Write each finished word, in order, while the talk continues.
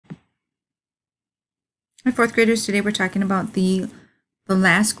Our fourth graders, today we're talking about the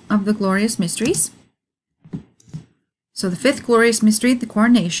last of the glorious mysteries. So the fifth glorious mystery, the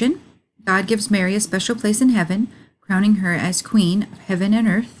coronation. God gives Mary a special place in heaven, crowning her as queen of heaven and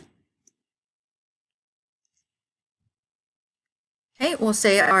earth. Okay, we'll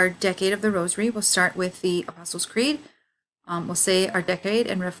say our decade of the rosary. We'll start with the Apostles' Creed. We'll say our decade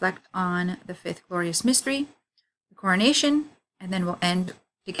and reflect on the fifth glorious mystery, the coronation, and then we'll end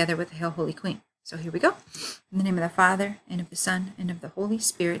together with the Hail, Holy Queen. So here we go. In the name of the Father, and of the Son, and of the Holy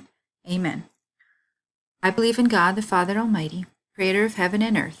Spirit. Amen. I believe in God, the Father Almighty, creator of heaven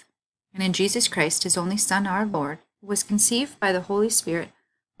and earth, and in Jesus Christ, his only Son, our Lord, who was conceived by the Holy Spirit,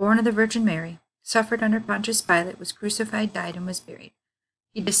 born of the Virgin Mary, suffered under Pontius Pilate, was crucified, died, and was buried.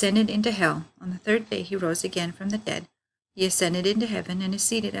 He descended into hell. On the third day he rose again from the dead. He ascended into heaven and is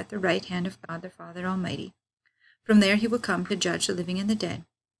seated at the right hand of God, the Father Almighty. From there he will come to judge the living and the dead.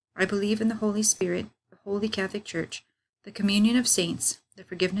 I believe in the Holy Spirit, the Holy Catholic Church, the communion of saints, the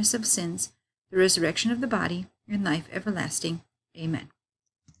forgiveness of sins, the resurrection of the body, and life everlasting. Amen.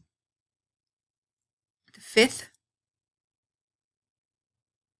 The fifth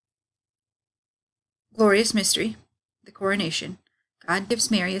glorious mystery, the coronation. God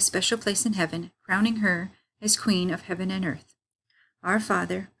gives Mary a special place in heaven, crowning her as Queen of heaven and earth. Our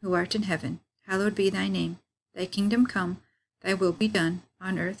Father, who art in heaven, hallowed be thy name. Thy kingdom come, thy will be done,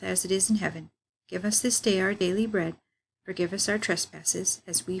 on earth as it is in heaven. Give us this day our daily bread. Forgive us our trespasses,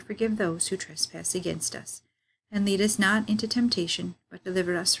 as we forgive those who trespass against us. And lead us not into temptation, but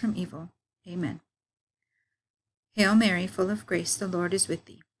deliver us from evil. Amen. Hail Mary, full of grace, the Lord is with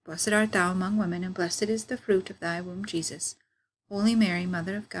thee. Blessed art thou among women, and blessed is the fruit of thy womb, Jesus. Holy Mary,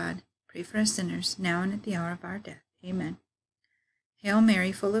 Mother of God, pray for us sinners, now and at the hour of our death. Amen. Hail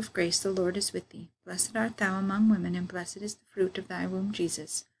Mary, full of grace, the Lord is with thee. Blessed art thou among women, and blessed is the fruit of thy womb,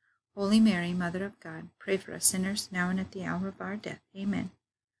 Jesus. Holy Mary, Mother of God, pray for us sinners, now and at the hour of our death. Amen.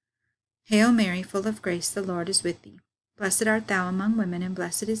 Hail Mary, full of grace, the Lord is with thee. Blessed art thou among women, and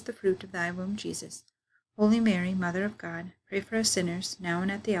blessed is the fruit of thy womb, Jesus. Holy Mary, Mother of God, pray for us sinners, now and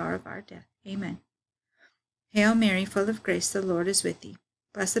at the hour of our death. Amen. Hail Mary, full of grace, the Lord is with thee.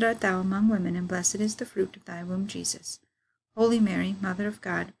 Blessed art thou among women, and blessed is the fruit of thy womb, Jesus. Holy Mary, Mother of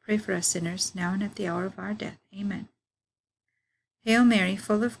God, pray for us sinners, now and at the hour of our death. Amen. Hail Mary,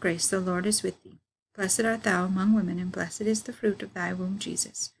 full of grace, the Lord is with thee. Blessed art thou among women, and blessed is the fruit of thy womb,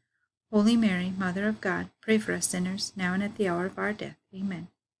 Jesus. Holy Mary, Mother of God, pray for us sinners, now and at the hour of our death. Amen.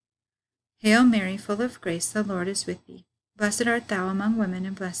 Hail Mary, full of grace, the Lord is with thee. Blessed art thou among women,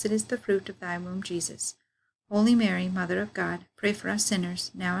 and blessed is the fruit of thy womb, Jesus. Holy Mary, Mother of God, pray for us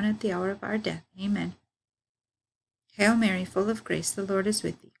sinners, now and at the hour of our death. Amen. Hail Mary, full of grace, the Lord is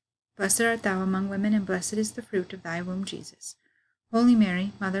with thee. Blessed art thou among women, and blessed is the fruit of thy womb, Jesus. Holy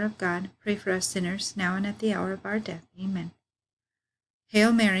Mary, Mother of God, pray for us sinners, now and at the hour of our death. Amen.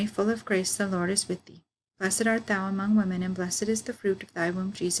 Hail Mary, full of grace, the Lord is with thee. Blessed art thou among women, and blessed is the fruit of thy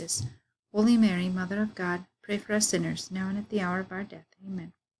womb, Jesus. Holy Mary, Mother of God, pray for us sinners, now and at the hour of our death.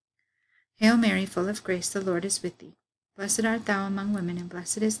 Amen. Hail Mary, full of grace, the Lord is with thee. Blessed art thou among women, and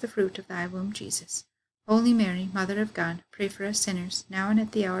blessed is the fruit of thy womb, Jesus. Holy Mary, Mother of God, pray for us sinners, now and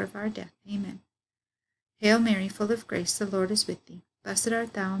at the hour of our death. Amen. Hail Mary, full of grace, the Lord is with thee. Blessed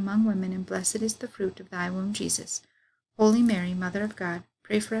art thou among women, and blessed is the fruit of thy womb, Jesus. Holy Mary, Mother of God,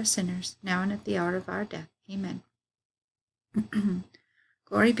 pray for us sinners, now and at the hour of our death. Amen.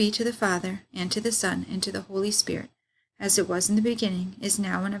 Glory be to the Father, and to the Son, and to the Holy Spirit, as it was in the beginning, is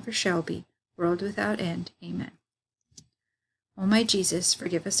now, and ever shall be, world without end. Amen. O my Jesus,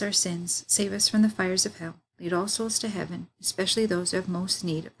 forgive us our sins, save us from the fires of hell, lead all souls to heaven, especially those who have most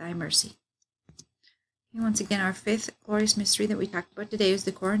need of thy mercy. And once again, our fifth glorious mystery that we talked about today is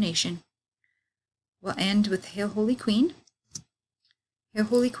the coronation. We'll end with Hail, Holy Queen. Hail,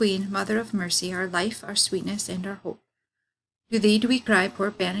 Holy Queen, Mother of mercy, our life, our sweetness, and our hope. To thee do we cry, poor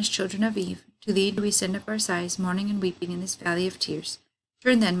banished children of Eve. To thee do we send up our sighs, mourning and weeping in this valley of tears.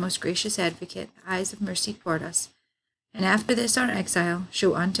 Turn then, most gracious Advocate, the eyes of mercy toward us, and after this our exile,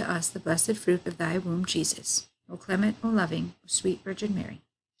 show unto us the blessed fruit of thy womb, Jesus. O clement, O loving, O sweet Virgin Mary.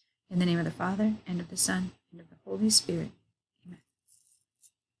 In the name of the Father, and of the Son, and of the Holy Spirit.